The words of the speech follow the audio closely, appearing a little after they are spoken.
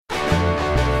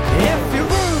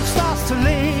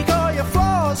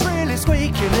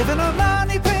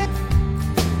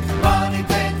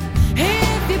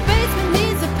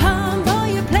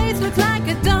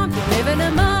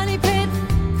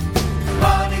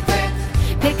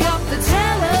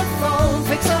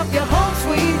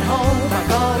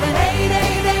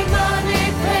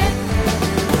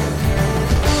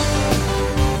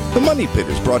Money Pit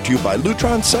is brought to you by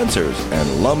Lutron Sensors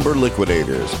and Lumber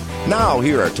Liquidators. Now,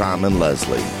 here are Tom and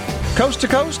Leslie. Coast to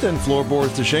coast and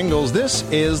floorboards to shingles, this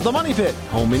is the Money Pit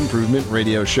Home Improvement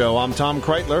Radio Show. I'm Tom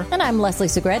Kreitler. And I'm Leslie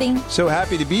Segretti. So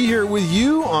happy to be here with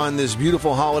you on this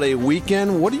beautiful holiday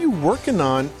weekend. What are you working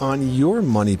on your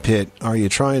Money Pit? Are you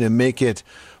trying to make it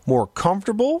more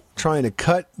comfortable, trying to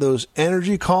cut those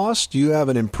energy costs? Do you have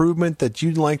an improvement that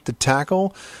you'd like to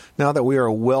tackle? Now that we are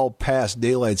well past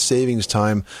daylight savings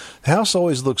time, the house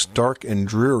always looks dark and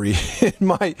dreary.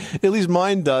 At least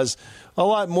mine does. A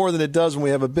lot more than it does when we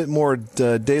have a bit more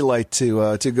daylight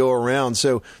to go around.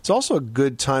 So it's also a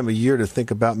good time of year to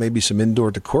think about maybe some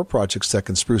indoor decor projects that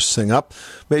can spruce this thing up.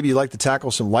 Maybe you'd like to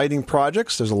tackle some lighting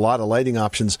projects. There's a lot of lighting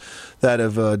options that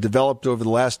have developed over the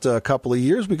last couple of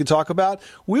years we could talk about.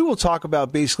 We will talk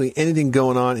about basically anything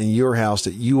going on in your house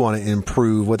that you want to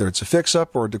improve, whether it's a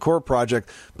fix-up or a decor project.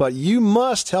 But you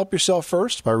must help yourself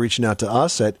first by reaching out to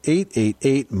us at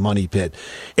 888-MONEY-PIT,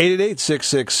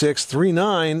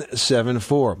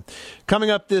 888-666-3974. Coming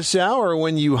up this hour,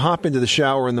 when you hop into the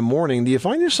shower in the morning, do you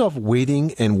find yourself waiting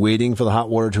for the hot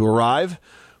water to arrive?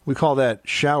 We call that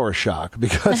shower shock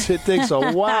because it takes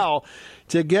a while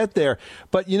to get there.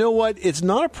 But you know what? It's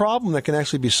not a problem that can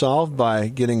actually be solved by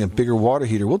getting a bigger water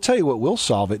heater. We'll tell you what will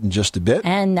solve it in just a bit.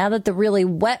 And now that the really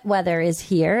wet weather is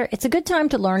here, it's a good time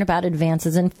to learn about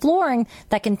advances in flooring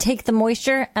that can take the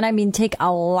moisture, and I mean take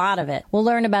a lot of it. We'll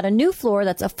learn about a new floor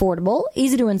that's affordable,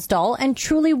 easy to install, and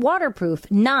truly waterproof,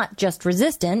 not just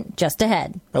resistant, just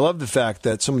ahead. I love the fact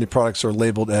that so many products are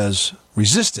labeled as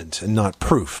resistant and not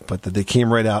proof, but that they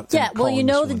came right out. Yeah, well, you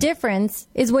know the difference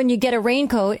is when you get a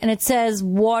raincoat and it says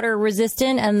water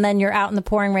resistant and then you're out in the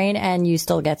pouring rain and you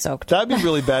still get soaked. That'd be a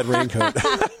really bad raincoat.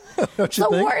 It's the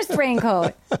worst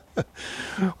raincoat.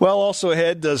 Well, also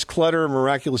ahead, does clutter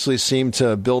miraculously seem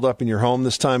to build up in your home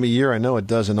this time of year? I know it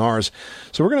does in ours.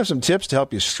 So we're going to have some tips to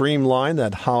help you streamline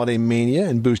that holiday mania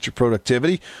and boost your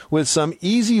productivity with some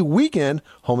easy weekend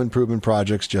home improvement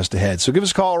projects just ahead. So give us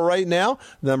a call right now.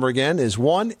 The number again is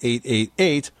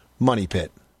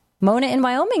 1-888-MONEY-PIT. Mona in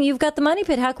Wyoming, you've got the Money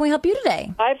Pit. How can we help you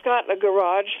today? I've got a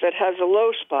garage that has a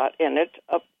low spot in it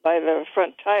up by the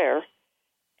front tire,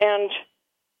 and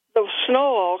the snow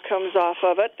all comes off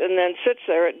of it and then sits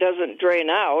there. It doesn't drain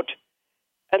out,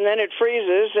 and then it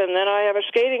freezes, and then I have a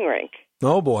skating rink.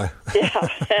 Oh, boy. Yeah,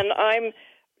 and I'm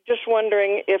just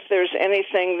wondering if there's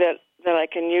anything that I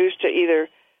can use to either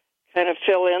kind of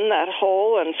fill in that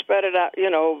hole and spread it out,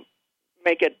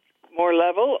 make it more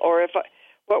level, or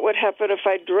what would happen if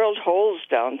I drilled holes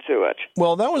down through it?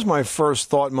 Well, that was my first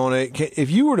thought, Mona.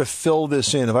 If you were to fill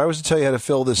this in, if I was to tell you how to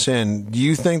fill this in, do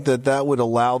you think that would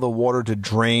allow the water to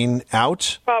drain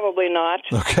out? Probably not.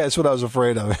 Okay, that's what I was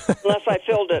afraid of. Unless I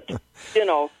filled it,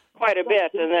 quite a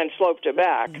bit and then sloped it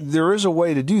back. There is a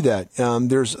way to do that.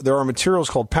 There are materials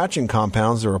called patching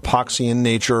compounds. They're epoxy in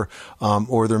nature,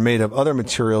 or they're made of other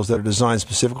materials that are designed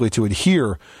specifically to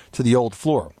adhere to the old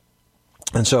floor.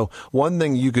 And so one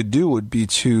thing you could do would be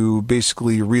to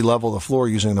basically re-level the floor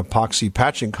using an epoxy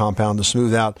patching compound to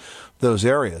smooth out those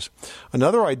areas.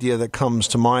 Another idea that comes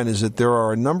to mind is that there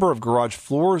are a number of garage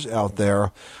floors out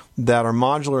there that are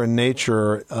modular in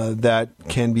nature that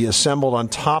can be assembled on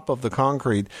top of the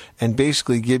concrete and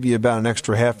basically give you about an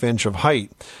extra half inch of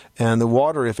height. And the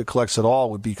water, if it collects at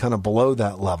all, would be kind of below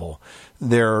that level.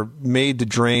 They're made to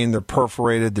drain, they're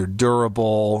perforated, they're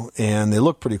durable, and they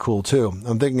look pretty cool too.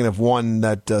 I'm thinking of one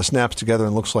that snaps together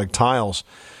and looks like tiles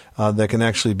that can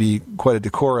actually be quite a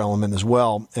decor element as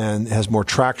well and has more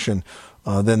traction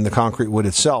than the concrete would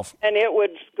itself. And it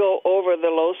would go over the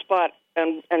low spot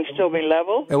and still be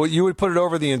level? And you would put it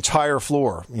over the entire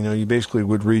floor. You basically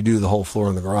would redo the whole floor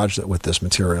in the garage with this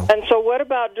material. And so what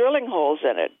about drilling holes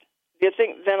in it? Do you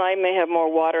think then I may have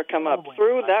more water come up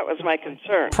through? That was my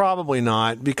concern. Probably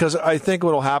not, because I think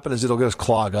what will happen is it'll just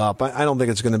clog up. I don't think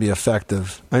it's going to be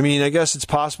effective. I mean, I guess it's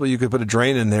possible you could put a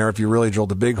drain in there if you really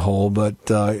drilled a big hole, but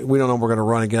we don't know what we're going to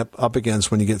run up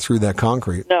against when you get through that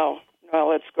concrete. No.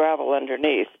 Well, it's gravel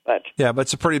underneath, but... Yeah, but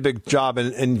it's a pretty big job,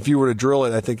 and if you were to drill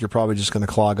it, I think you're probably just going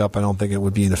to clog up. I don't think it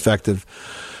would be an effective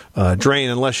drain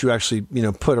unless you actually,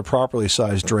 put a properly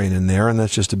sized drain in there, and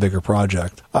that's just a bigger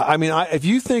project. If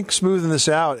you think smoothing this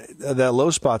out, that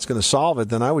low spot's going to solve it,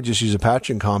 then I would just use a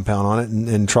patching compound on it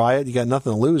and try it. You got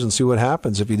nothing to lose and see what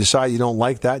happens. If you decide you don't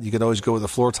like that, you could always go with a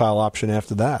floor tile option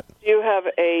after that. Do you have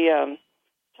a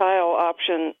tile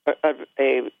option,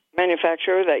 a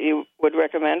manufacturer that you would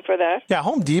recommend for that? Yeah,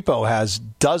 Home Depot has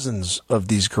dozens of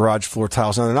these garage floor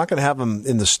tiles. Now, they're not going to have them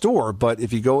in the store, but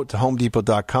if you go to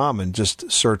HomeDepot.com and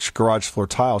just search garage floor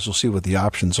tiles, you'll see what the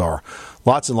options are.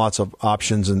 Lots and lots of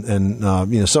options, and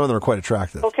some of them are quite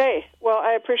attractive. Okay. Well,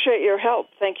 I appreciate your help.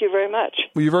 Thank you very much.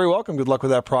 Well, you're very welcome. Good luck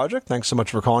with that project. Thanks so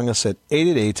much for calling us at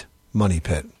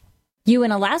 888-MONEY-PIT. You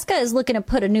in Alaska is looking to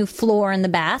put a new floor in the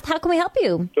bath. How can we help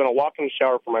you? Doing a walk-in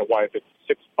shower for my wife. It's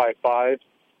 6x5,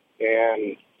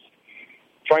 and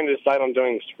trying to decide on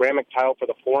doing ceramic tile for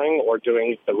the flooring or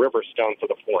doing the river stone for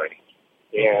the flooring.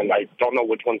 And I don't know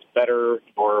which one's better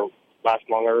or last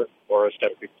longer or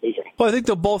aesthetically pleasing. Well, I think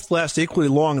they'll both last equally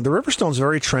long. The Riverstone's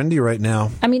very trendy right now.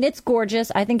 I mean, it's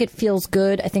gorgeous. I think it feels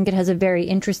good. I think it has a very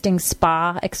interesting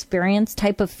spa experience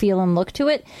type of feel and look to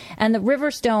it. And the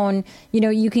Riverstone,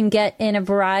 you can get in a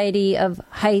variety of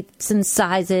heights and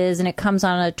sizes, and it comes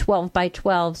on a 12 by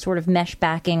 12 sort of mesh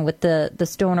backing with the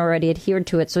stone already adhered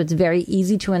to it, so it's very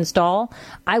easy to install.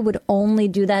 I would only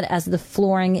do that as the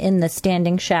flooring in the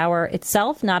standing shower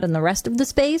itself, not in the rest of the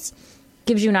space.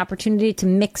 Gives you an opportunity to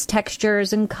mix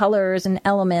textures and colors and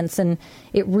elements, and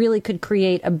it really could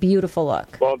create a beautiful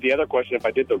look. Well, the other question, if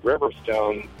I did the river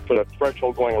stone for the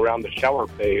threshold going around the shower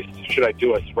base, should I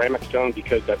do a ceramic stone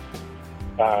because that's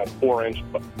 4-inch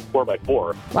 4x4?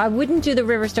 Well, I wouldn't do the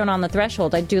river stone on the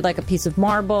threshold. I'd do like a piece of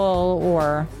marble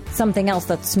or something else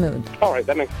that's smooth. All right,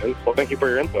 that makes sense. Well, thank you for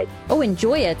your input. Oh,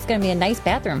 enjoy it. It's going to be a nice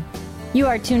bathroom. You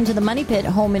are tuned to the Money Pit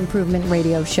Home Improvement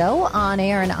Radio Show on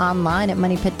air and online at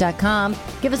moneypit.com.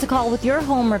 Give us a call with your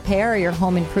home repair or your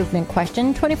home improvement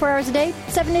question 24 hours a day,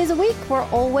 7 days a week. We're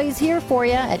always here for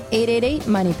you at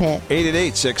 888-MONEY-PIT.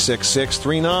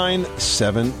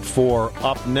 888-666-3974.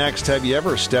 Up next, have you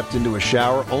ever stepped into a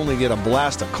shower only to get a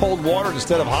blast of cold water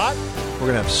instead of hot? We're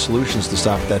going to have solutions to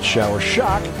stop that shower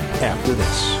shock after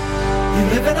this. You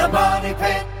live in a money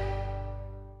pit.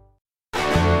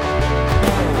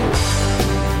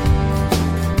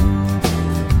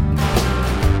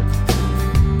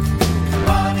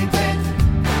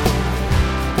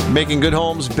 Making good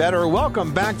homes better.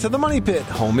 Welcome back to the Money Pit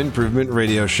Home Improvement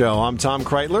Radio Show. I'm Tom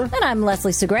Kreitler. And I'm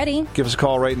Leslie Segretti. Give us a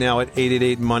call right now at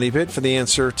 888-MONEY-PIT for the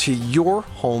answer to your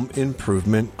home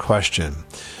improvement question.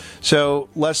 So,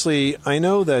 Leslie, I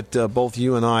know that both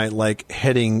you and I like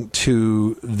heading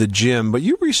to the gym, but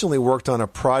you recently worked on a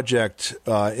project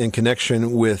in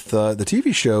connection with the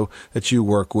TV show that you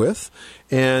work with.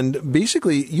 And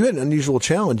basically, you had an unusual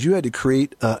challenge. You had to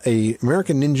create a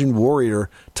American Ninja Warrior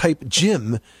type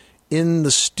gym in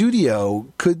the studio.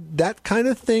 Could that kind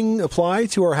of thing apply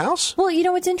to our house? Well,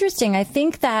 it's interesting. I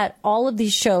think that all of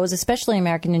these shows, especially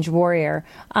American Ninja Warrior,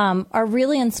 are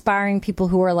really inspiring people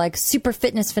who are like super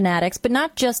fitness fanatics, but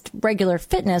not just regular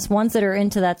fitness, ones that are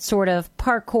into that sort of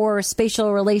parkour,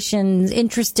 spatial relations,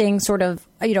 interesting sort of,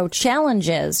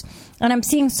 challenges. And I'm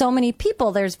seeing so many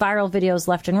people, there's viral videos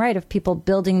left and right of people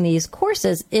building these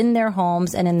courses in their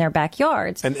homes and in their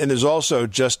backyards. And there's also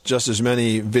just as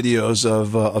many videos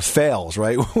of fails,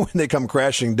 right? When they come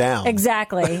crashing down.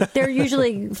 Exactly. They're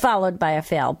usually followed by a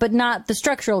fail, but not the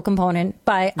structural component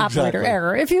by operator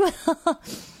error, if you will.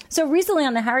 So recently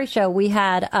on the Harry Show, we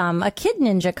had a kid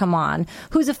ninja come on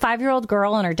who's a 5-year-old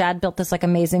girl, and her dad built this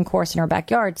amazing course in her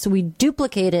backyard. So we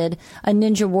duplicated a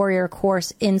Ninja Warrior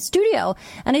course in studio.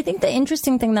 And I think the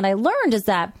interesting thing that I learned is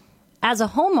that as a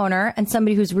homeowner and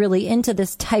somebody who's really into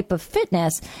this type of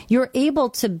fitness, you're able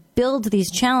to build these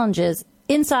challenges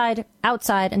inside,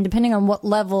 outside, and depending on what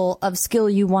level of skill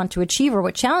you want to achieve or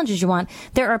what challenges you want,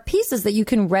 there are pieces that you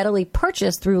can readily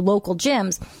purchase through local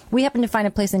gyms. We happen to find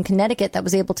a place in Connecticut that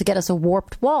was able to get us a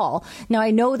warped wall. Now,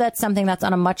 I know that's something that's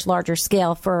on a much larger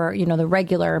scale for, the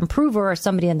regular improver or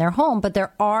somebody in their home, but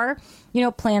there are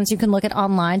plans you can look at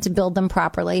online to build them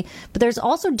properly. But there's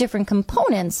also different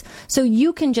components. So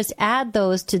you can just add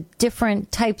those to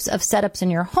different types of setups in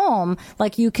your home.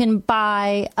 Like you can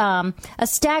buy a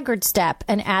staggered step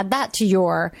and add that to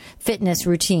your fitness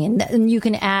routine. And you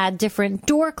can add different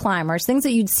door climbers, things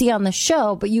that you'd see on the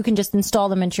show, but you can just install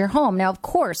them into your home. Now, of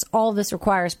course, all of this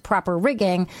requires proper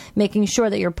rigging, making sure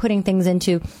that you're putting things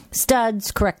into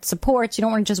studs, correct supports. You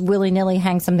don't want to just willy-nilly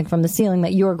hang something from the ceiling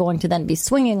that you're going to then be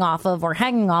swinging off of or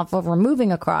hanging off of or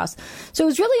moving across. So it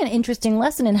was really an interesting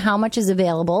lesson in how much is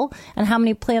available and how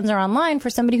many plans are online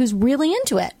for somebody who's really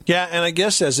into it. Yeah, and I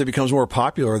guess as it becomes more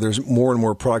popular, there's more and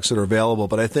more products that are available.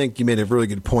 But I think you made a really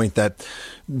good point that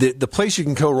the place you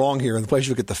can go wrong here and the place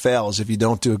you get the fail is if you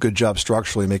don't do a good job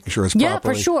structurally making sure it's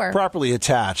properly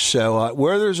attached. So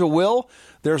where there's a will,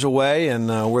 there's a way, and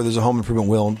where there's a home improvement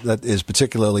will, that is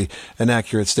particularly an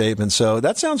accurate statement. So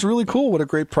that sounds really cool. What a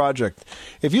great project.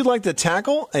 If you'd like to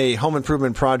tackle a home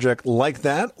improvement project like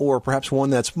that, or perhaps one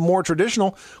that's more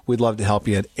traditional, we'd love to help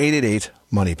you at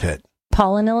 888-MONEY-PIT.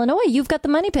 Paul in Illinois, you've got the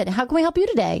Money Pit. How can we help you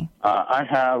today? I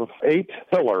have 8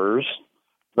 pillars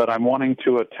that I'm wanting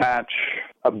to attach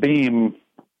a beam,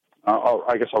 or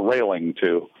I guess a railing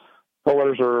to.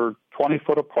 Pillars are 20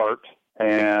 foot apart,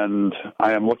 and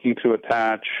I am looking to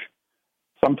attach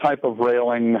some type of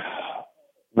railing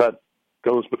that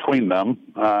goes between them,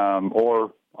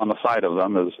 or on the side of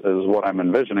them is what I'm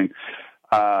envisioning.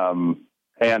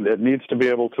 And it needs to be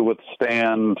able to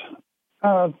withstand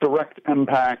direct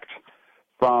impact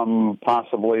from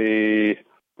possibly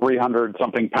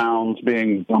 300-something pounds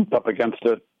being bumped up against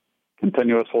it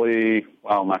continuously.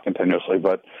 Well, not continuously,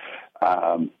 but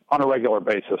on a regular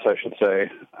basis, I should say.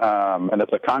 And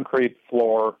it's a concrete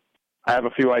floor. I have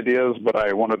a few ideas, but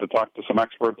I wanted to talk to some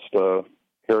experts to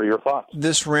hear your thoughts.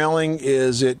 This railing,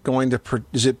 is it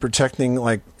protecting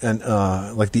like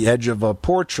the edge of a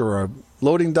porch or a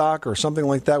loading dock or something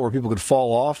like that where people could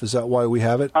fall off? Is that why we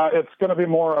have it? It's going to be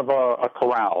more of a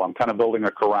corral. I'm kind of building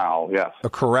a corral, yes. A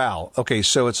corral. Okay,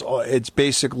 so it's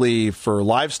basically for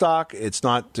livestock. It's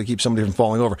not to keep somebody from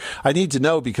falling over. I need to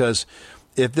know, because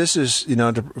if this is,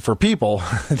 for people,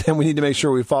 then we need to make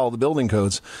sure we follow the building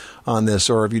codes on this.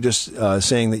 Or if you're just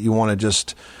saying that you want to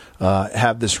just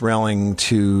have this railing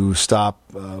to stop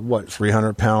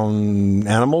 300-pound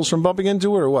animals from bumping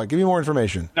into it, or what? Give me more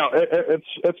information. No,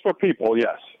 it's for people.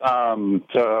 Yes. I'm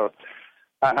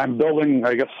building,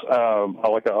 I guess,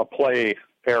 like a play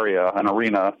area, an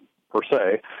arena per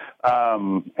se,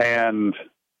 and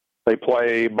they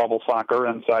play bubble soccer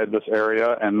inside this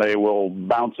area, and they will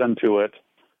bounce into it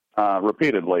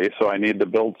repeatedly. So I need to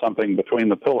build something between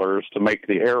the pillars to make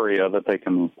the area that they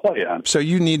can play in. So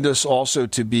you need this also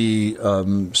to be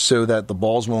so that the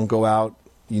balls won't go out.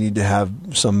 You need to have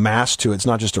some mass to it. It's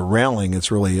not just a railing.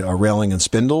 It's really a railing and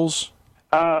spindles.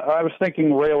 I was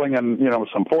thinking railing and,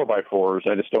 some 4x4s.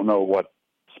 I just don't know what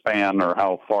span or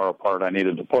how far apart I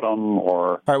needed to put them.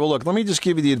 Or all right, well, look, let me just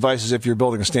give you the advice as if you're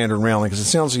building a standard railing, because it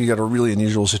sounds like you got a really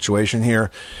unusual situation here.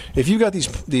 If you got these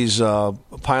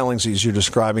pilings, as you're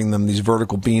describing them, these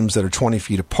vertical beams that are 20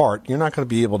 feet apart, you're not going to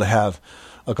be able to have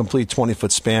a complete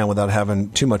 20-foot span without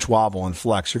having too much wobble and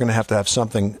flex. You're going to have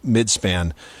something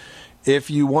mid-span.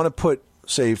 If you want to put,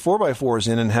 say, 4x4s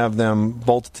in and have them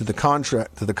bolted to the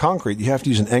concrete, you have to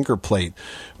use an anchor plate,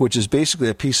 which is basically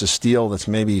a piece of steel that's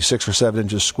maybe 6 or 7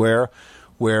 inches square,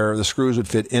 where the screws would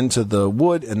fit into the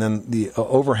wood, and then the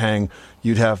overhang,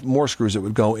 you'd have more screws that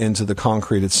would go into the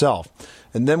concrete itself.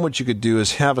 And then what you could do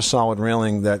is have a solid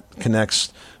railing that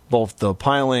connects both the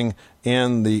piling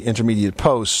and the intermediate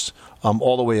posts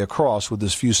all the way across with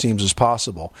as few seams as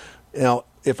possible. Now,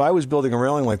 if I was building a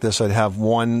railing like this, I'd have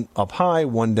one up high,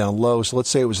 one down low. So let's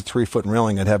say it was a 3-foot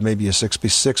railing. I'd have maybe a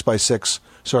 2x6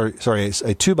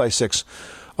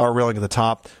 railing at the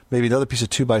top, maybe another piece of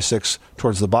 2x6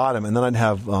 towards the bottom, and then I'd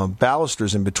have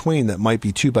balusters in between that might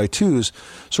be 2x2s,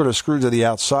 sort of screwed to the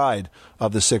outside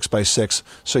of the 6x6,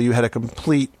 so you had a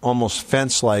complete, almost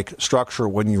fence-like structure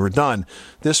when you were done.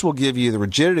 This will give you the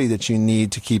rigidity that you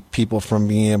need to keep people from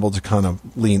being able to kind of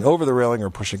lean over the railing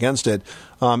or push against it,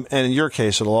 and in your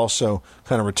case, it'll also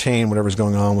kind of retain whatever's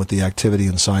going on with the activity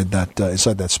inside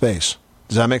that space.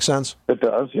 Does that make sense? It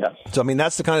does, yes. So,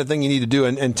 that's the kind of thing you need to do.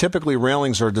 And typically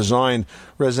railings are designed,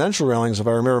 residential railings, if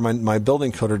I remember my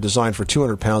building code, are designed for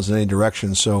 200 pounds in any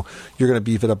direction. So you're going to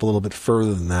beef it up a little bit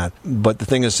further than that. But the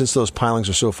thing is, since those pilings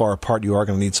are so far apart, you are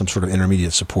going to need some sort of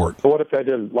intermediate support. So what if I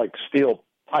did like steel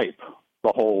pipe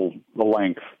the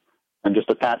length and just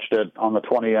attached it on the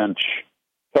 20-inch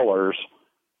pillars,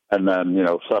 and then,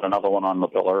 set another one on the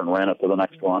pillar and ran it to the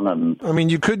next one?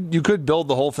 And you could build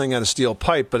the whole thing out of steel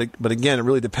pipe, but again, it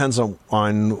really depends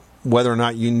on whether or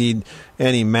not you need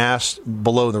any mass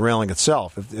below the railing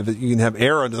itself. If you can have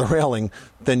air under the railing,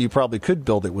 then you probably could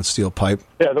build it with steel pipe.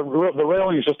 Yeah, the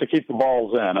railing is just to keep the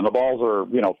balls in, and the balls are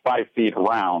 5 feet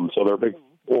round, so they're big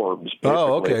orbs. Basically.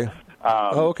 Oh, okay.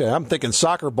 Okay. I'm thinking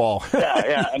soccer ball.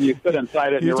 yeah, and you sit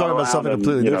inside it. And You're talking about something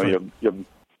completely different. You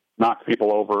knock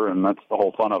people over, and that's the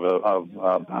whole fun of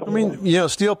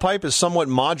it. Steel pipe is somewhat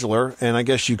modular, and I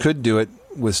guess you could do it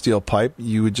with steel pipe.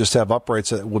 You would just have uprights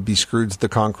that would be screwed to the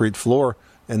concrete floor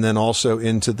and then also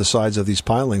into the sides of these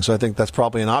pilings. So I think that's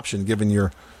probably an option, given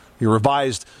your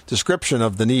revised description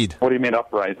of the need. What do you mean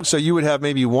upright? So you would have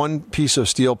maybe one piece of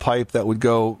steel pipe that would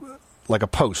go like a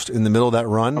post in the middle of that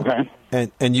run. Okay.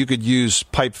 And you could use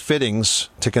pipe fittings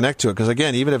to connect to it. Because,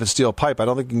 again, even if it's steel pipe, I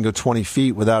don't think you can go 20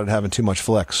 feet without it having too much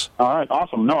flex. All right.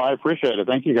 Awesome. No, I appreciate it.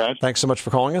 Thank you, guys. Thanks so much for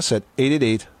calling us at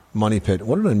 888-MONEY PIT.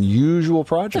 What an unusual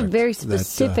project. It's a very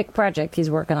specific project he's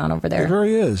working on over there. It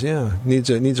really is, yeah. Needs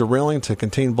a railing to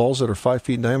contain balls that are 5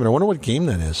 feet in diameter. I wonder what game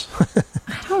that is.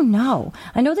 I don't know.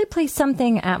 I know they play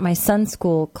something at my son's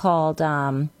school called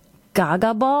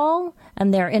Gaga Ball,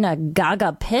 and they're in a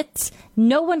Gaga pit.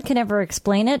 No one can ever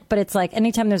explain it, but it's like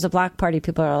anytime there's a block party,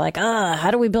 people are like, how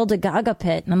do we build a Gaga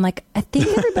pit? And I'm like, I think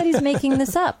everybody's making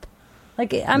this up.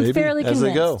 Like, I'm Maybe, fairly as convinced.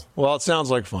 they go. Well, it sounds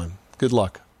like fun. Good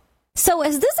luck. So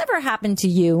has this ever happened to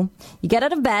you? You get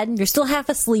out of bed, you're still half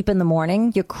asleep in the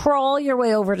morning, you crawl your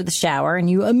way over to the shower, and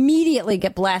you immediately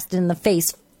get blasted in the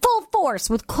face full force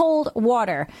with cold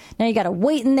water. Now you got to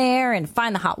wait in there and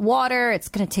find the hot water. It's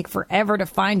going to take forever to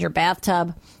find your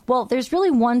bathtub. Well, there's really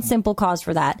one simple cause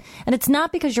for that, and it's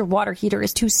not because your water heater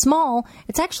is too small.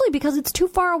 It's actually because it's too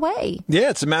far away. Yeah,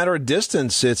 it's a matter of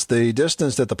distance. It's the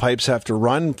distance that the pipes have to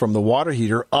run from the water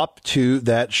heater up to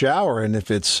that shower. And if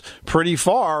it's pretty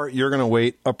far, you're going to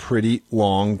wait a pretty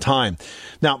long time.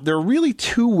 Now, there are really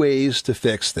two ways to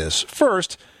fix this.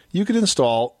 First, you could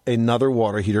install another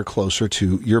water heater closer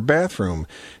to your bathroom.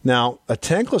 Now, a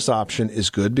tankless option is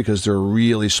good because they're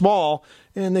really small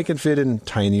and they can fit in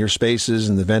tinier spaces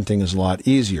and the venting is a lot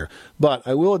easier. But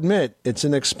I will admit it's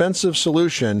an expensive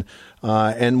solution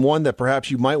and one that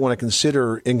perhaps you might want to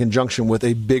consider in conjunction with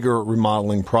a bigger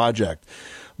remodeling project.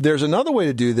 There's another way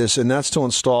to do this, and that's to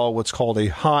install what's called a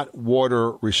hot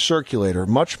water recirculator.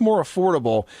 Much more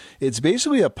affordable. It's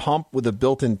basically a pump with a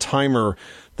built-in timer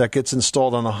that gets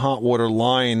installed on the hot water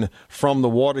line from the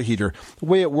water heater. The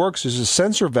way it works is a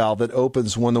sensor valve that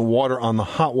opens when the water on the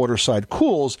hot water side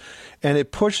cools, and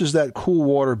it pushes that cool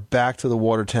water back to the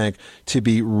water tank to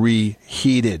be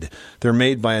reheated. They're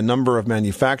made by a number of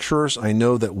manufacturers. I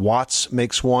know that Watts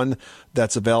makes one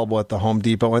that's available at the Home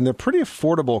Depot, and they're pretty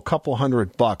affordable, a couple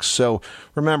 $100. So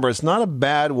remember, it's not a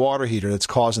bad water heater that's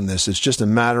causing this. It's just a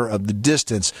matter of the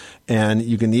distance, and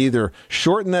you can either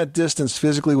shorten that distance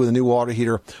physically with a new water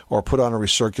heater or put on a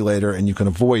recirculator, and you can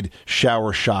avoid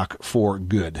shower shock for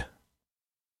good.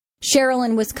 Cheryl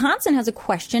in Wisconsin has a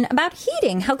question about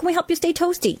heating. How can we help you stay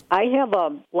toasty? I have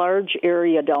a large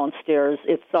area downstairs.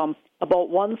 It's about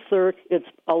 1/3. It's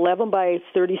 11 by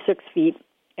 36 feet,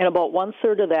 and about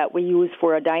 1/3 of that we use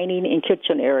for a dining and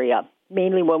kitchen area,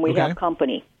 mainly when we have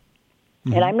company.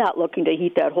 Mm-hmm. And I'm not looking to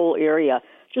heat that whole area,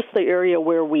 just the area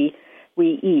where we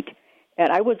eat. And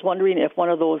I was wondering if one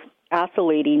of those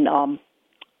oscillating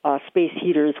space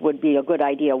heaters would be a good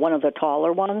idea, one of the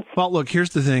taller ones. Well, look, here's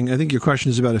the thing. I think your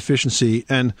question is about efficiency,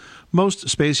 and most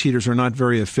space heaters are not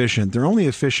very efficient. They're only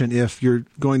efficient if you're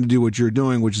going to do what you're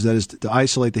doing, which is to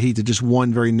isolate the heat to just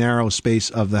one very narrow space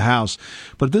of the house.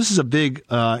 But if this is a big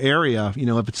area,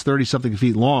 if it's 30-something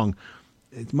feet long,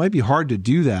 it might be hard to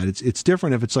do that. It's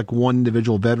different if it's like one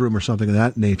individual bedroom or something of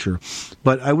that nature.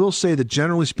 But I will say that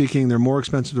generally speaking, they're more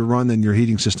expensive to run than your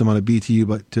heating system on a BTU,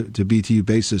 but to BTU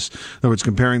basis. In other words,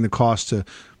 comparing the cost to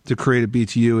create a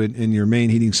BTU in your main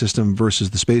heating system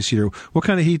versus the space heater. What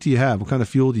kind of heat do you have? What kind of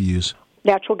fuel do you use?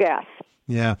 Natural gas.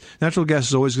 Yeah, natural gas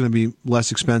is always going to be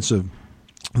less expensive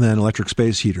than electric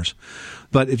space heaters.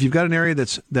 But if you've got an area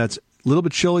that's a little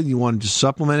bit chilly, you want to just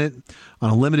supplement it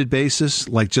on a limited basis,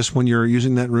 like just when you're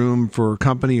using that room for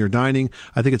company or dining,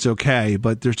 I think it's okay.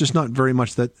 But there's just not very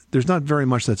much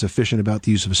that's efficient about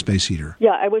the use of a space heater.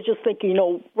 Yeah, I was just thinking,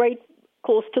 right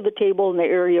close to the table in the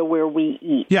area where we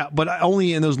eat. Yeah, but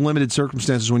only in those limited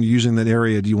circumstances when you're using that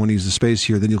area do you want to use the space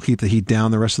heater. Then you'll keep the heat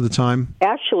down the rest of the time.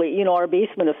 Actually, our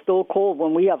basement is still cold.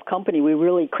 When we have company, we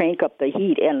really crank up the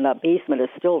heat, and the basement is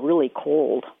still really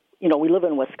cold. We live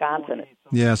in Wisconsin.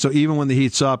 Yeah, so even when the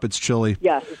heat's up, it's chilly.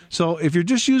 Yes. So if you're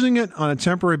just using it on a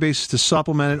temporary basis to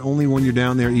supplement it only when you're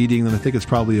down there eating, then I think it's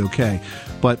probably okay.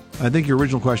 But I think your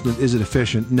original question is it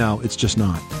efficient? No, it's just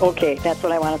not. Okay, that's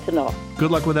what I wanted to know.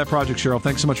 Good luck with that project, Cheryl.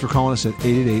 Thanks so much for calling us at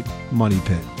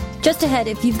 888-MONEY-PIT. Just ahead,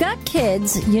 if you've got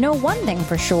kids, you know one thing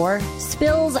for sure.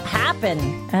 Spills happen,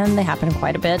 and they happen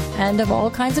quite a bit, and of all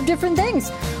kinds of different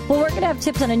things. Well, we're going to have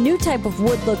tips on a new type of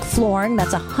wood look flooring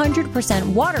that's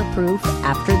 100% waterproof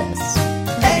after this.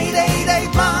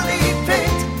 888 Money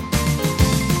Pit.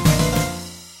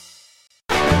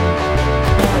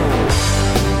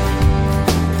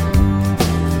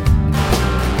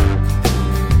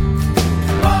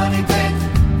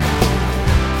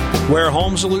 Where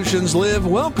home solutions live,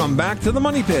 welcome back to the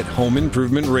Money Pit Home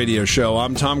Improvement Radio Show.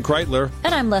 I'm Tom Kreitler.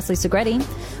 And I'm Leslie Segretti.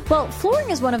 Well,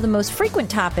 flooring is one of the most frequent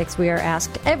topics we are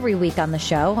asked every week on the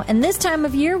show. And this time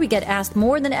of year, we get asked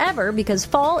more than ever because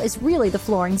fall is really the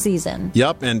flooring season.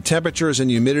 Yep, and temperatures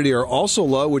and humidity are also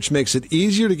low, which makes it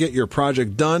easier to get your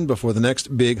project done before the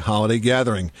next big holiday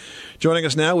gathering. Joining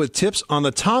us now with tips on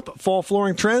the top fall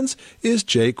flooring trends is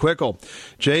Jay Quickel.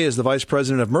 Jay is the Vice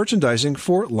President of Merchandising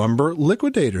for Lumber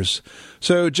Liquidators.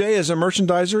 So, Jay, as a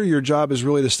merchandiser, your job is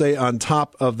really to stay on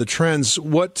top of the trends.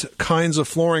 What kinds of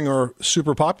flooring are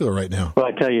super popular right now? Well,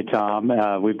 I tell you, Tom,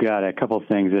 we've got a couple of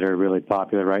things that are really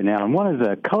popular right now, and one is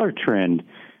a color trend.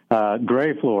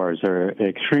 Gray floors are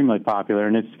extremely popular,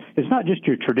 and it's not just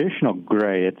your traditional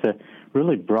gray. It's a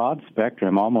really broad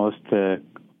spectrum, almost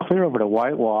clear over to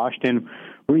whitewashed, and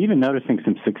we're even noticing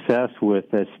some success with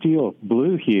steel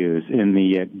blue hues in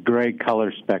the gray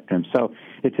color spectrum. So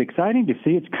it's exciting to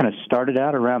see. It's kind of started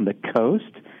out around the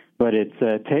coast, but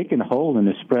it's taken hold and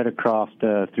is spread across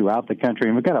throughout the country.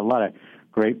 And we've got a lot of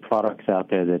great products out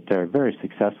there that are very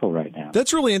successful right now.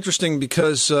 That's really interesting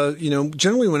because,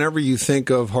 generally whenever you think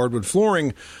of hardwood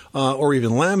flooring or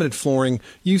even laminate flooring,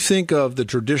 you think of the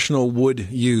traditional wood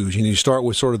used. You start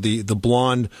with sort of the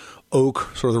blonde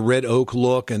oak, sort of the red oak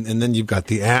look, and then you've got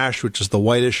the ash, which is the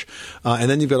whitish,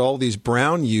 and then you've got all these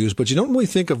brown hues, but you don't really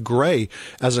think of gray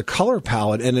as a color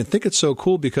palette, and I think it's so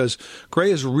cool because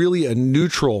gray is really a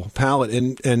neutral palette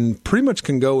and pretty much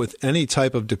can go with any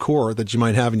type of decor that you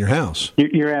might have in your house.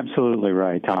 You're absolutely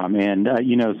right, Tom, and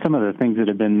some of the things that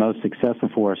have been most successful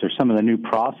for us are some of the new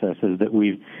processes that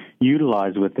we've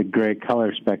utilized with the gray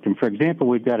color spectrum. For example,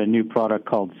 we've got a new product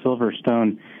called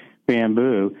Silverstone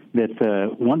Bamboo that's a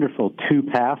wonderful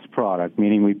two-pass product,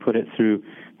 meaning we put it through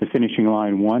the finishing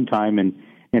line one time and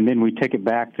then we take it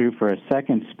back through for a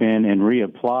second spin and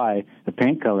reapply the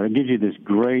paint color. It gives you this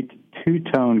great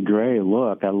two-tone gray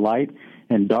look, a light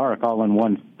and dark all in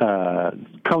one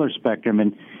color spectrum.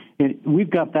 And we've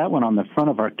got that one on the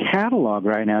front of our catalog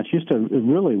right now. It's just a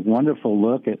really wonderful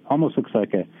look. It almost looks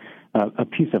like a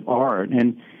piece of art.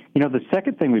 And the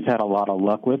second thing we've had a lot of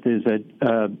luck with is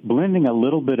blending a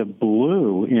little bit of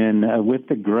blue in with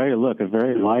the gray look, a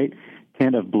very light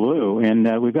tint of blue.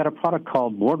 And we've got a product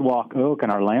called Boardwalk Oak in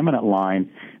our laminate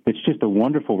line that's just a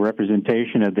wonderful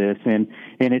representation of this. And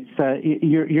it's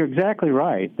you're exactly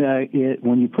right.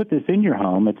 When you put this in your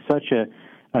home, it's such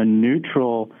a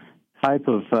neutral type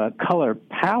of color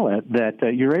palette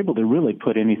that you're able to really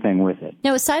put anything with it.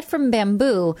 Now, aside from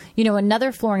bamboo,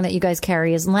 another flooring that you guys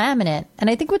carry is laminate. And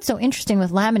I think what's so interesting with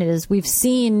laminate is we've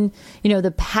seen,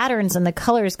 the patterns and the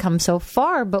colors come so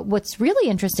far. But what's really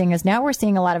interesting is now we're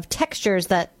seeing a lot of textures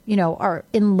that, are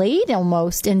inlaid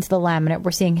almost into the laminate.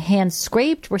 We're seeing hand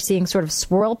scraped. We're seeing sort of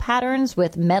swirl patterns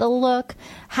with metal look.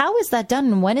 How is that done,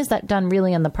 and when is that done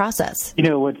really in the process?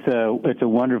 It's a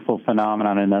wonderful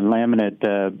phenomenon, and the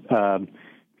laminate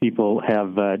people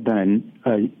have done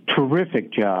a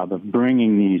terrific job of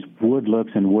bringing these wood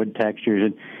looks and wood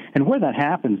textures. And where that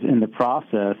happens in the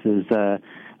process is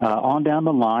on down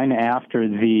the line after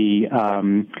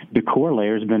the decor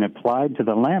layer has been applied to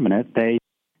the laminate, they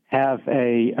have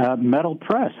a metal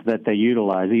press that they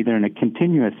utilize either in a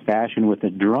continuous fashion with a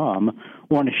drum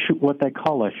or in what they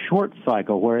call a short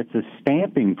cycle, where it's a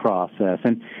stamping process.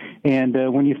 And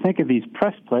when you think of these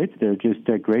press plates, they're just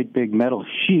great big metal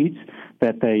sheets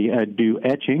that they do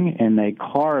etching, and they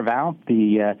carve out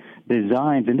the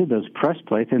designs into those press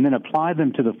plates and then apply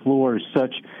them to the floors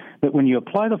such that when you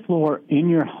apply the floor in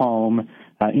your home,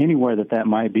 anywhere that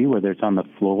might be, whether it's on the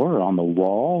floor or on the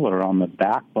wall or on the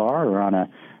back bar or on a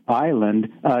island,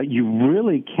 you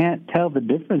really can't tell the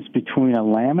difference between a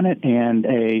laminate and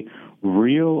a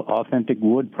real, authentic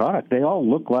wood product. They all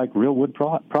look like real wood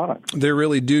products. They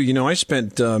really do. I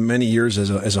spent many years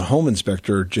as a home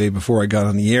inspector, Jay, before I got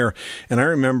on the air, and I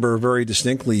remember very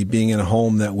distinctly being in a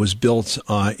home that was built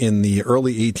in the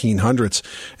early 1800s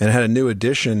and had a new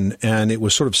addition, and it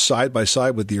was sort of side by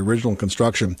side with the original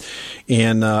construction.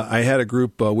 And I had a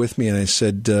group with me, and I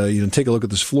said, take a look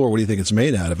at this floor. What do you think it's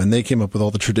made out of? And they came up with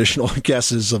all the traditional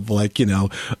guesses of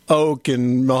oak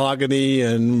and mahogany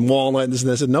and walnut and this and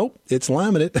that. I said, nope. It's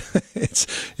laminate.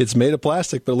 It's made of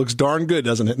plastic, but it looks darn good,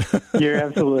 doesn't it? You're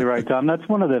absolutely right, Tom. That's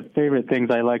one of the favorite things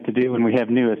I like to do when we have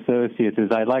new associates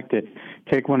is I like to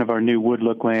take one of our new wood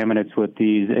look laminates with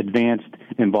these advanced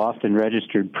embossed and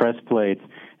registered press plates,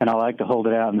 and I like to hold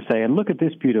it out and say, and look at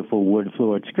this beautiful wood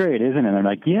floor. It's great, isn't it? And they're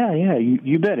like, yeah,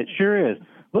 you bet. It sure is.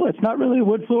 Well, it's not really a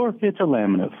wood floor. It's a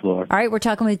laminate floor. All right, we're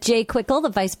talking with Jay Quickle, the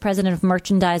Vice President of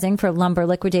Merchandising for Lumber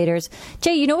Liquidators.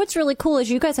 Jay, what's really cool is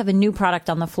you guys have a new product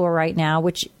on the floor right now,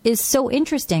 which is so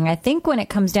interesting. I think when it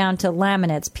comes down to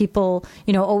laminates, people,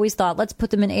 always thought, let's put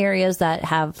them in areas that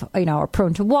have, are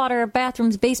prone to water,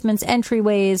 bathrooms, basements,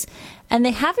 entryways, and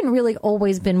they haven't really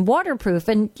always been waterproof.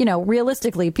 And,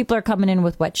 realistically, people are coming in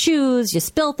with wet shoes, you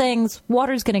spill things,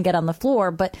 water's going to get on the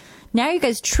floor, but now you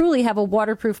guys truly have a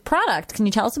waterproof product. Can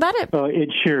you tell us about it? Well, it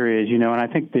sure is, and I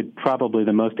think that probably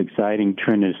the most exciting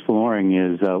trend is flooring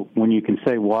is when you can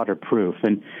say waterproof.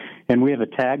 And we have a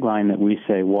tagline that we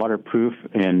say waterproof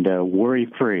and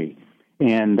worry-free.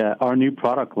 And our new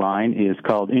product line is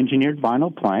called Engineered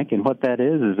Vinyl Plank, and what that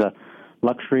is a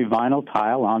luxury vinyl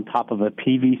tile on top of a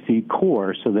PVC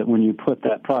core so that when you put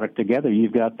that product together,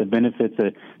 you've got the benefits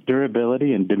of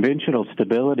durability and dimensional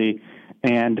stability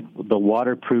and the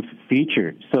waterproof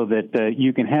feature so that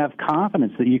you can have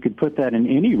confidence that you could put that in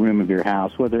any room of your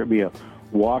house, whether it be a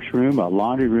washroom, a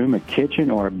laundry room, a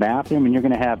kitchen, or a bathroom, and you're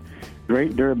going to have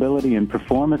great durability and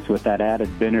performance with that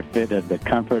added benefit of the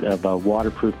comfort of a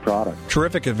waterproof product.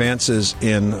 Terrific advances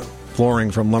in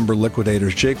flooring from Lumber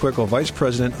Liquidators. Jay Quickle, Vice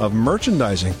President of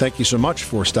Merchandising. Thank you so much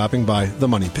for stopping by the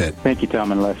Money Pit. Thank you,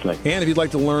 Tom and Leslie. And if you'd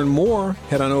like to learn more,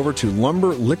 head on over to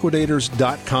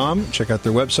lumberliquidators.com. Check out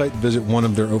their website, visit one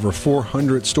of their over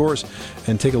 400 stores,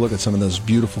 and take a look at some of those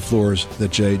beautiful floors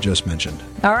that Jay just mentioned.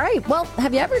 All right. Well,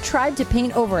 have you ever tried to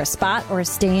paint over a spot or a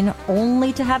stain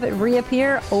only to have it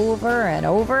reappear over and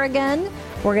over again?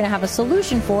 We're going to have a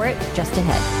solution for it just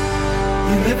ahead.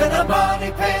 You live in a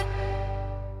Money Pit.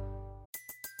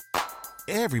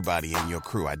 Everybody in your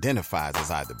crew identifies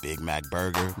as either Big Mac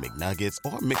Burger, McNuggets,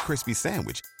 or McCrispy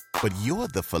Sandwich. But you're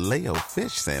the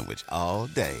Filet-O-Fish Sandwich all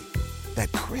day. That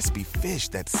crispy fish,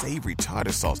 that savory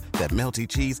tartar sauce, that melty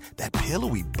cheese, that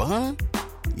pillowy bun.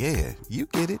 Yeah, you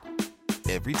get it.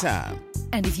 Every time.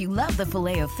 And if you love the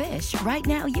Filet-O-Fish, right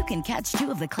now you can catch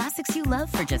two of the classics you love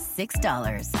for just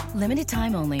 $6. Limited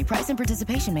time only. Price and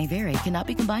participation may vary. Cannot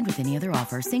be combined with any other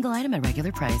offer. Single item at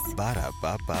regular price.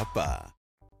 Ba-da-ba-ba-ba.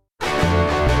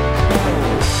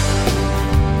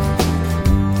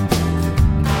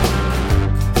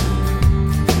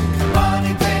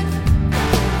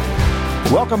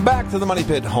 Welcome back to the Money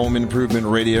Pit Home Improvement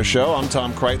Radio Show. I'm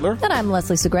Tom Kreitler. And I'm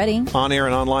Leslie Segretti. On air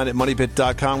and online at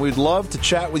moneypit.com. We'd love to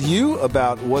chat with you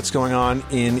about what's going on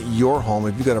in your home.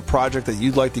 If you've got a project that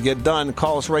you'd like to get done,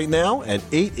 call us right now at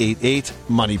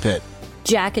 888-MONEY-PIT.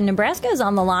 Jack in Nebraska is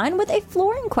on the line with a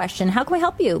flooring question. How can we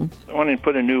help you? I wanted to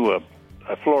put a new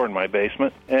floor in my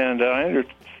basement, and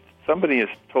somebody has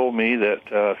told me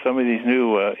that some of these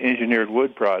new engineered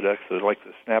wood products, like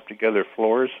the snap-together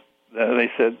floors,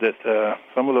 they said that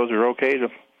some of those are okay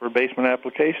for basement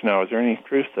application now. Is there any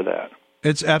truth to that?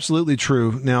 It's absolutely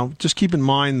true. Now, just keep in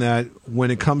mind that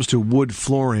when it comes to wood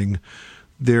flooring,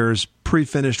 there's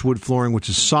pre-finished wood flooring, which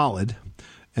is solid,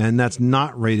 and that's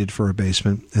not rated for a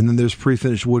basement. And then there's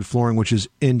pre-finished wood flooring, which is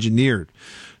engineered.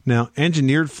 Now,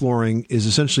 engineered flooring is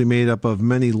essentially made up of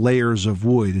many layers of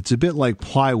wood. It's a bit like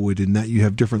plywood in that you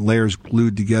have different layers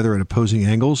glued together at opposing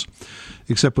angles,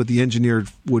 except with the engineered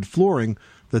wood flooring,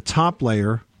 the top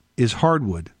layer is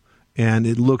hardwood, and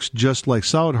it looks just like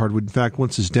solid hardwood. In fact,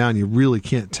 once it's down, you really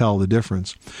can't tell the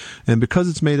difference. And because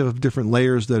it's made up of different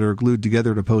layers that are glued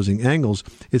together at opposing angles,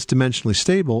 it's dimensionally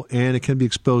stable, and it can be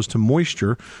exposed to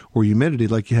moisture or humidity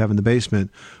like you have in the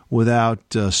basement without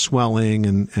swelling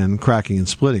and cracking and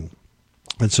splitting.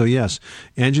 And so, yes,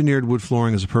 engineered wood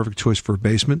flooring is a perfect choice for a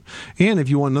basement. And if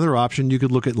you want another option, you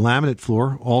could look at laminate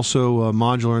floor, also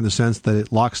modular in the sense that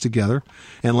it locks together.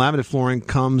 And laminate flooring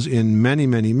comes in many,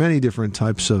 many, many different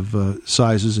types of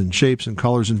sizes and shapes and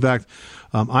colors. In fact,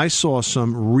 I saw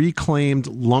some reclaimed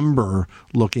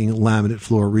lumber-looking laminate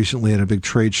floor recently at a big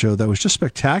trade show that was just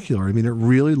spectacular. I mean, it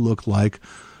really looked like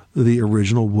the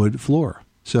original wood floor.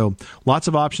 So lots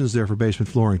of options there for basement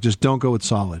flooring. Just don't go with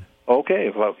solid.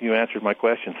 Okay, well, you answered my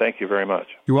question. Thank you very much.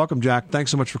 You're welcome, Jack. Thanks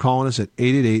so much for calling us at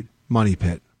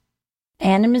 888-MONEY-PIT.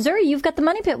 And in Missouri, you've got the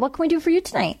Money Pit. What can we do for you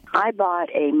tonight? I bought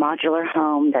a modular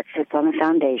home that sits on a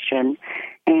foundation,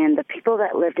 and the people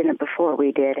that lived in it before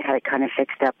we did had it kind of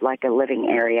fixed up like a living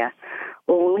area.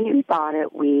 Well, when we bought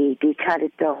it, we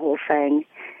decutted the whole thing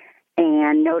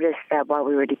and noticed that while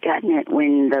we were decutting it,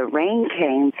 when the rain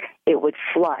came, it would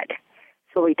flood.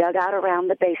 So we dug out around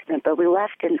the basement, but we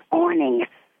left an awning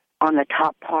on the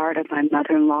top part of my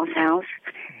mother-in-law's house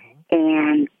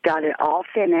and got it all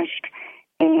finished.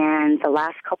 And the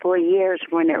last couple of years,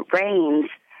 when it rains,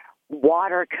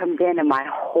 water comes in and my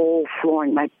whole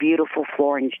flooring, my beautiful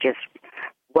flooring's just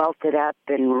welted up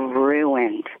and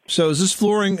ruined. So is this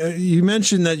flooring, you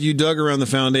mentioned that you dug around the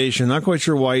foundation. Not quite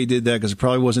sure why you did that because it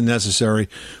probably wasn't necessary.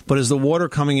 But is the water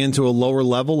coming into a lower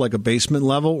level, like a basement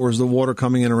level, or is the water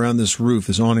coming in around this roof,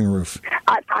 this awning roof?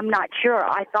 I'm not sure.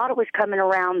 I thought it was coming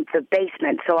around the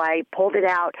basement, so I pulled it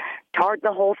out, tarred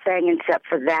the whole thing except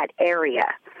for that area.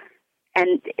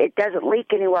 And it doesn't leak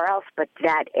anywhere else but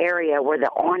that area where the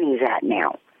awning's at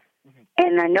now.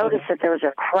 And I noticed that there was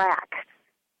a crack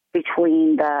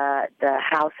between the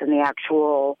house and the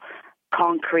actual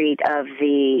concrete of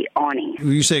the awning.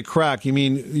 When you say crack, you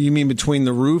mean between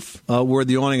the roof where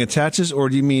the awning attaches, or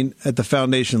do you mean at the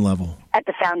foundation level? At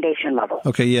the foundation level.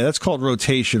 Okay, yeah, that's called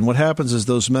rotation. What happens is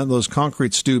those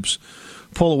concrete stoops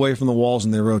pull away from the walls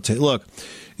and they rotate. Look,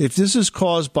 If this is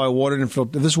caused by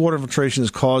if this water infiltration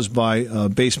is caused by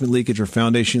basement leakage or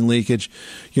foundation leakage,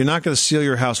 you're not going to seal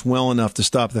your house well enough to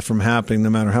stop that from happening,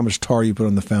 no matter how much tar you put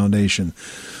on the foundation.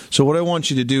 So what I want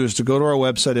you to do is to go to our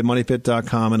website at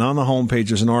moneypit.com, and on the homepage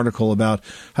there's an article about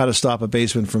how to stop a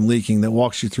basement from leaking that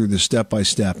walks you through this step by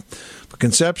step. But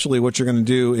conceptually, what you're going to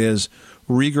do is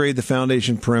regrade the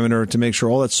foundation perimeter to make sure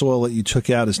all that soil that you took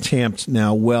out is tamped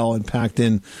now well and packed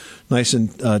in nice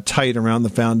and tight around the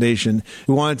foundation.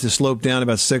 We want it to slope down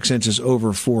about 6 inches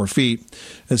over 4 feet.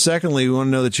 And secondly, we want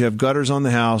to know that you have gutters on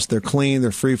the house. They're clean,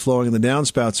 they're free-flowing, and the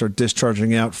downspouts are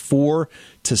discharging out 4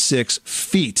 to 6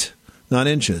 feet, not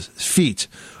inches, feet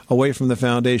away from the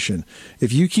foundation.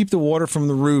 If you keep the water from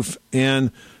the roof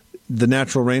and the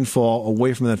natural rainfall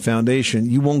away from that foundation,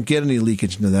 you won't get any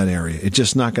leakage into that area. It's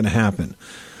just not going to happen.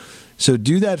 So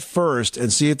do that first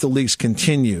and see if the leaks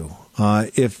continue.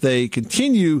 If they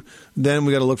continue, then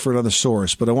we got to look for another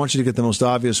source. But I want you to get the most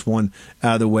obvious one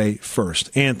out of the way first.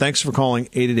 And thanks for calling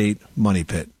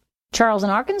 888-MONEY-PIT. Charles in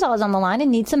Arkansas is on the line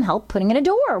and needs some help putting in a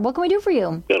door. What can we do for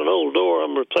you? Got an old door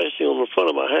I'm replacing on the front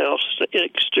of my house, an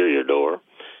exterior door.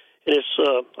 And it's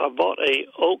I bought a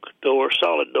oak door,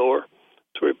 solid door,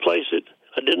 to replace it.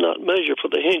 I did not measure for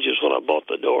the hinges when I bought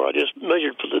the door. I just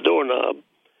measured for the doorknob.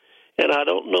 And I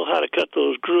don't know how to cut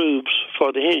those grooves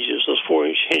for the hinges, those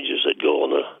 4-inch hinges that go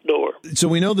on the door. So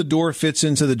we know the door fits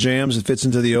into the jambs, it fits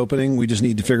into the opening. We just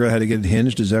need to figure out how to get it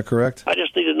hinged. Is that correct? I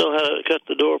just need to know how to cut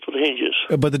the door for the hinges.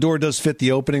 But the door does fit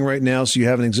the opening right now, so you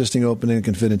have an existing opening that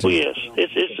can fit into it? Yes.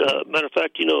 It's matter of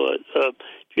fact, if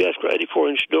you ask for an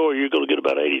 84-inch door, you're going to get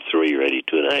about 83 or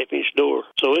 82.5-inch door.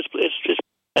 So it's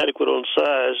adequate on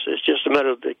size. It's just a matter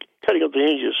of cutting up the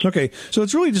hinges. Okay, so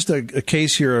it's really just a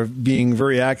case here of being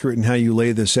very accurate in how you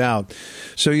lay this out.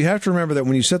 So you have to remember that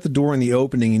when you set the door in the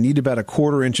opening, you need about a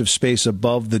 1/4 inch of space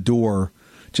above the door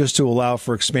just to allow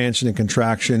for expansion and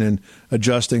contraction and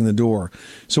adjusting the door.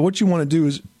 So what you want to do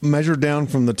is measure down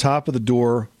from the top of the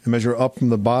door and measure up from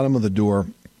the bottom of the door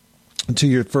to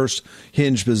your first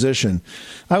hinge position.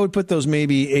 I would put those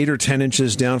maybe 8 or 10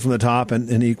 inches down from the top and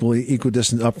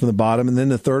equidistant up from the bottom, and then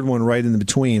the third one right in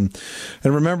between.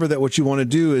 And remember that what you want to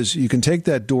do is you can take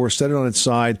that door, set it on its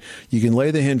side, you can lay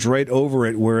the hinge right over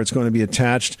it where it's going to be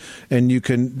attached, and you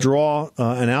can draw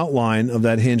an outline of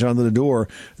that hinge onto the door.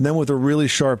 And then with a really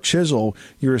sharp chisel,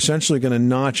 you're essentially going to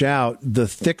notch out the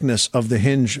thickness of the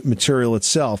hinge material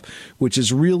itself, which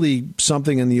is really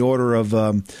something in the order of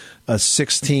a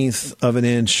 1/16 of an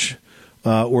inch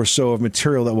or so of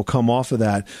material that will come off of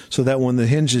that, so that when the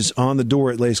hinge is on the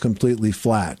door, it lays completely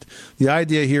flat. The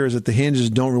idea here is that the hinges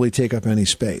don't really take up any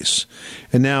space.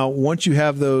 And now, once you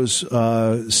have those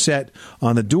set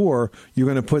on the door, you're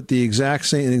going to put the exact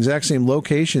same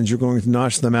locations. You're going to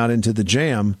notch them out into the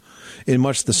jamb in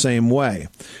much the same way.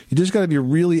 You just got to be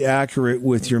really accurate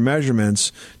with your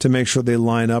measurements to make sure they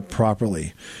line up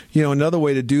properly. Another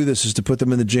way to do this is to put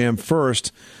them in the jamb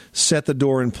first, set the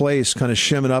door in place, kind of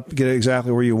shim it up, get it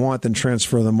exactly where you want, then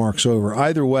transfer the marks over.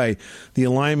 Either way, the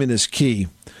alignment is key.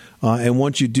 And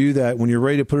once you do that, when you're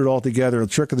ready to put it all together, the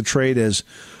trick of the trade is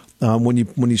when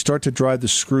you start to drive the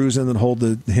screws in that hold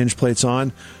the hinge plates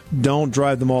on, don't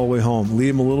drive them all the way home.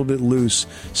 Leave them a little bit loose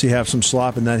so you have some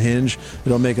slop in that hinge.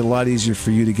 It'll make it a lot easier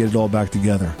for you to get it all back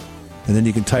together. And then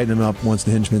you can tighten them up once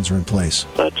the hinge pins are in place.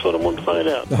 That's what I want to find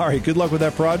out. All right, good luck with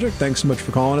that project. Thanks so much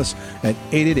for calling us at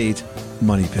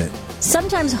 888-MONEY-PIT.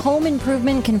 Sometimes home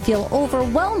improvement can feel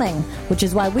overwhelming, which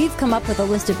is why we've come up with a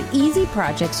list of easy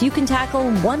projects you can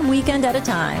tackle one weekend at a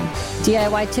time.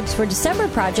 DIY tips for December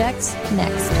projects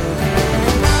next.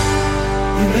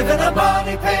 You live in a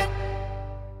money pit.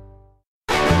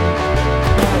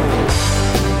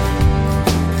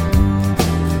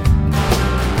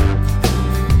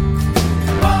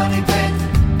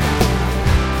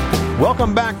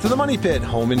 Welcome back to the Money Pit,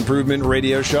 home improvement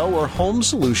radio show where home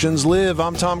solutions live.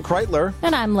 I'm Tom Kreitler.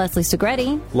 And I'm Leslie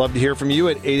Segretti. Love to hear from you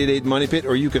at 888-MONEY-PIT,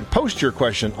 or you can post your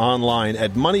question online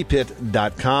at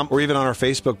moneypit.com, or even on our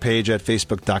Facebook page at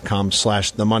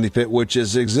facebook.com/themoneypit, which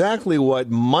is exactly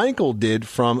what Michael did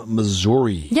from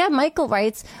Missouri. Yeah, Michael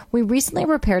writes, we recently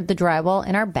repaired the drywall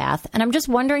in our bath, and I'm just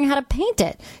wondering how to paint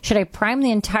it. Should I prime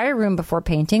the entire room before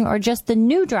painting, or just the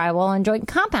new drywall and joint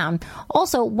compound?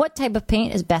 Also, what type of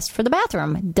paint is best for the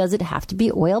bathroom? Does does it have to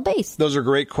be oil-based? Those are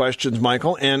great questions,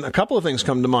 Michael, and a couple of things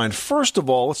come to mind. First of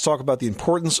all, let's talk about the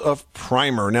importance of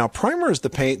primer. Now, primer is the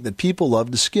paint that people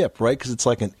love to skip, right? Because it's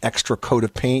like an extra coat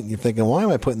of paint. You're thinking, why am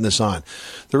I putting this on?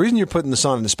 The reason you're putting this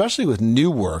on, and especially with new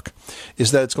work,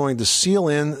 is that it's going to seal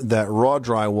in that raw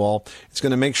drywall. It's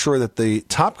going to make sure that the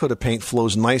top coat of paint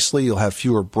flows nicely. You'll have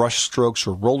fewer brush strokes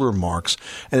or roller marks,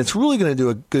 and it's really going to do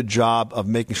a good job of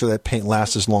making sure that paint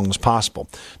lasts as long as possible.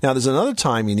 Now, there's another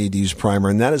time you need to use primer,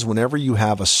 and that is whenever you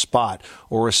have a spot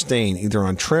or a stain, either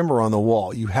on trim or on the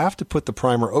wall. You have to put the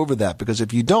primer over that, because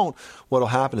if you don't, what will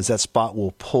happen is that spot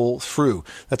will pull through.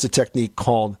 That's a technique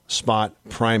called spot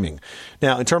priming.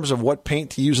 Now, in terms of what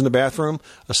paint to use in the bathroom,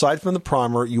 aside from the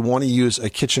primer, you want to use a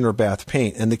kitchen or bath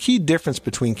paint. And the key difference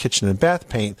between kitchen and bath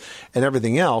paint and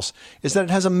everything else is that it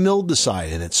has a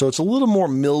mildewcide in it. So it's a little more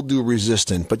mildew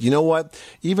resistant. But you know what?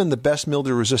 Even the best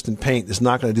mildew resistant paint is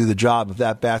not going to do the job if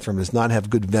that bathroom does not have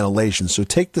good ventilation. So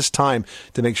take this time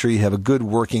to make sure you have a good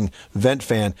working vent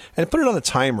fan and put it on a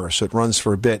timer so it runs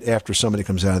for a bit after somebody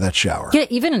comes out of that shower. Yeah,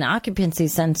 even an occupancy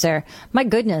sensor. My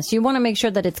goodness, you want to make sure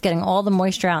that it's getting all the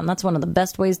moisture out, and that's one of the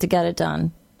best ways to get it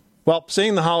done. Well,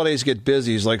 saying the holidays get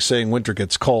busy is like saying winter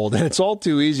gets cold, and it's all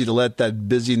too easy to let that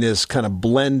busyness kind of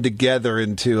blend together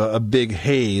into a big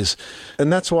haze.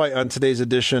 And that's why on today's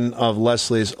edition of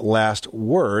Leslie's Last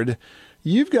Word,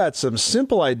 you've got some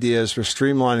simple ideas for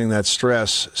streamlining that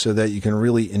stress so that you can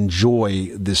really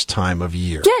enjoy this time of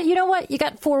year. Yeah, you know what? You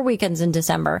got 4 weekends in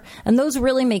December, and those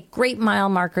really make great mile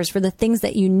markers for the things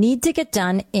that you need to get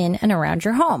done in and around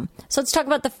your home. So let's talk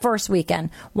about the first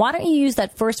weekend. Why don't you use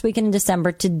that first weekend in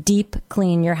December to deep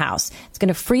clean your house? It's going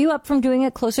to free you up from doing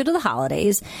it closer to the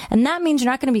holidays, and that means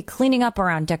you're not going to be cleaning up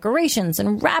around decorations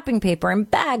and wrapping paper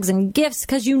and bags and gifts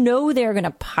because you know they're going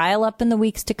to pile up in the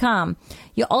weeks to come.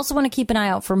 You also want to keep an eye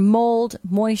out for mold,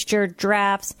 moisture,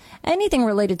 drafts, anything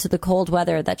related to the cold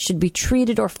weather that should be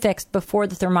treated or fixed before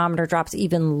the thermometer drops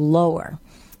even lower.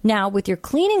 Now, with your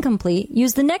cleaning complete,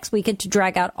 use the next weekend to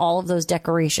drag out all of those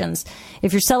decorations.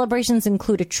 If your celebrations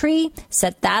include a tree,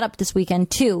 set that up this weekend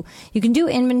too. You can do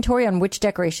inventory on which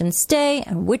decorations stay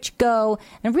and which go,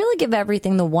 and really give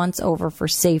everything the once over for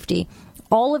safety.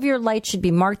 All of your lights should be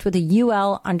marked with a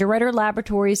UL Underwriter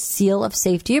Laboratories seal of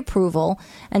safety approval,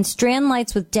 and strand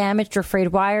lights with damaged or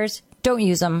frayed wires, don't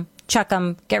use them. Chuck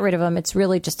them, get rid of them. It's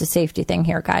really just a safety thing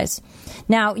here, guys.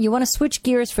 Now, you want to switch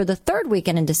gears for the third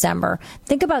weekend in December.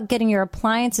 Think about getting your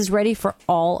appliances ready for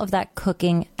all of that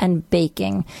cooking and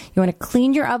baking. You want to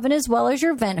clean your oven as well as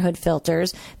your vent hood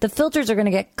filters. The filters are going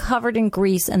to get covered in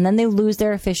grease and then they lose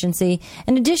their efficiency.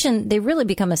 In addition, they really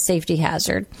become a safety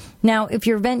hazard. Now, if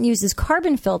your vent uses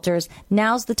carbon filters,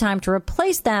 now's the time to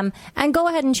replace them and go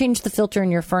ahead and change the filter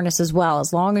in your furnace as well,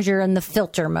 as long as you're in the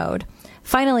filter mode.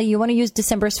 Finally, you want to use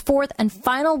December's fourth and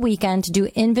final weekend to do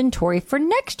inventory for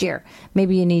next year.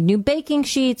 Maybe you need new baking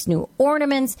sheets, new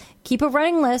ornaments. Keep a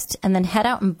running list and then head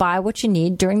out and buy what you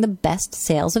need during the best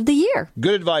sales of the year.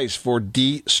 Good advice for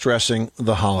de-stressing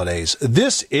the holidays.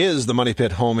 This is the Money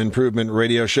Pit Home Improvement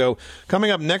Radio Show. Coming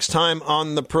up next time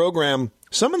on the program,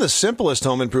 some of the simplest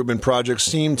home improvement projects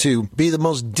seem to be the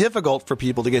most difficult for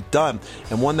people to get done.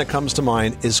 And one that comes to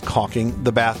mind is caulking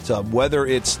the bathtub. Whether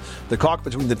it's the caulk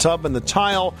between the tub and the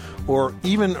tile or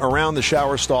even around the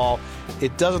shower stall,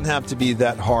 it doesn't have to be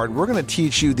that hard. We're going to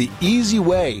teach you the easy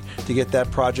way to get that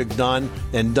project done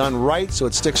and done right so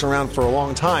it sticks around for a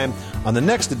long time on the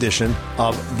next edition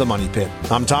of The Money Pit.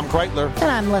 I'm Tom Kreitler.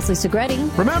 And I'm Leslie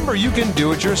Segretti. Remember, you can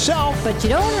do it yourself, but you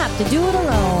don't have to do it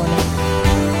alone.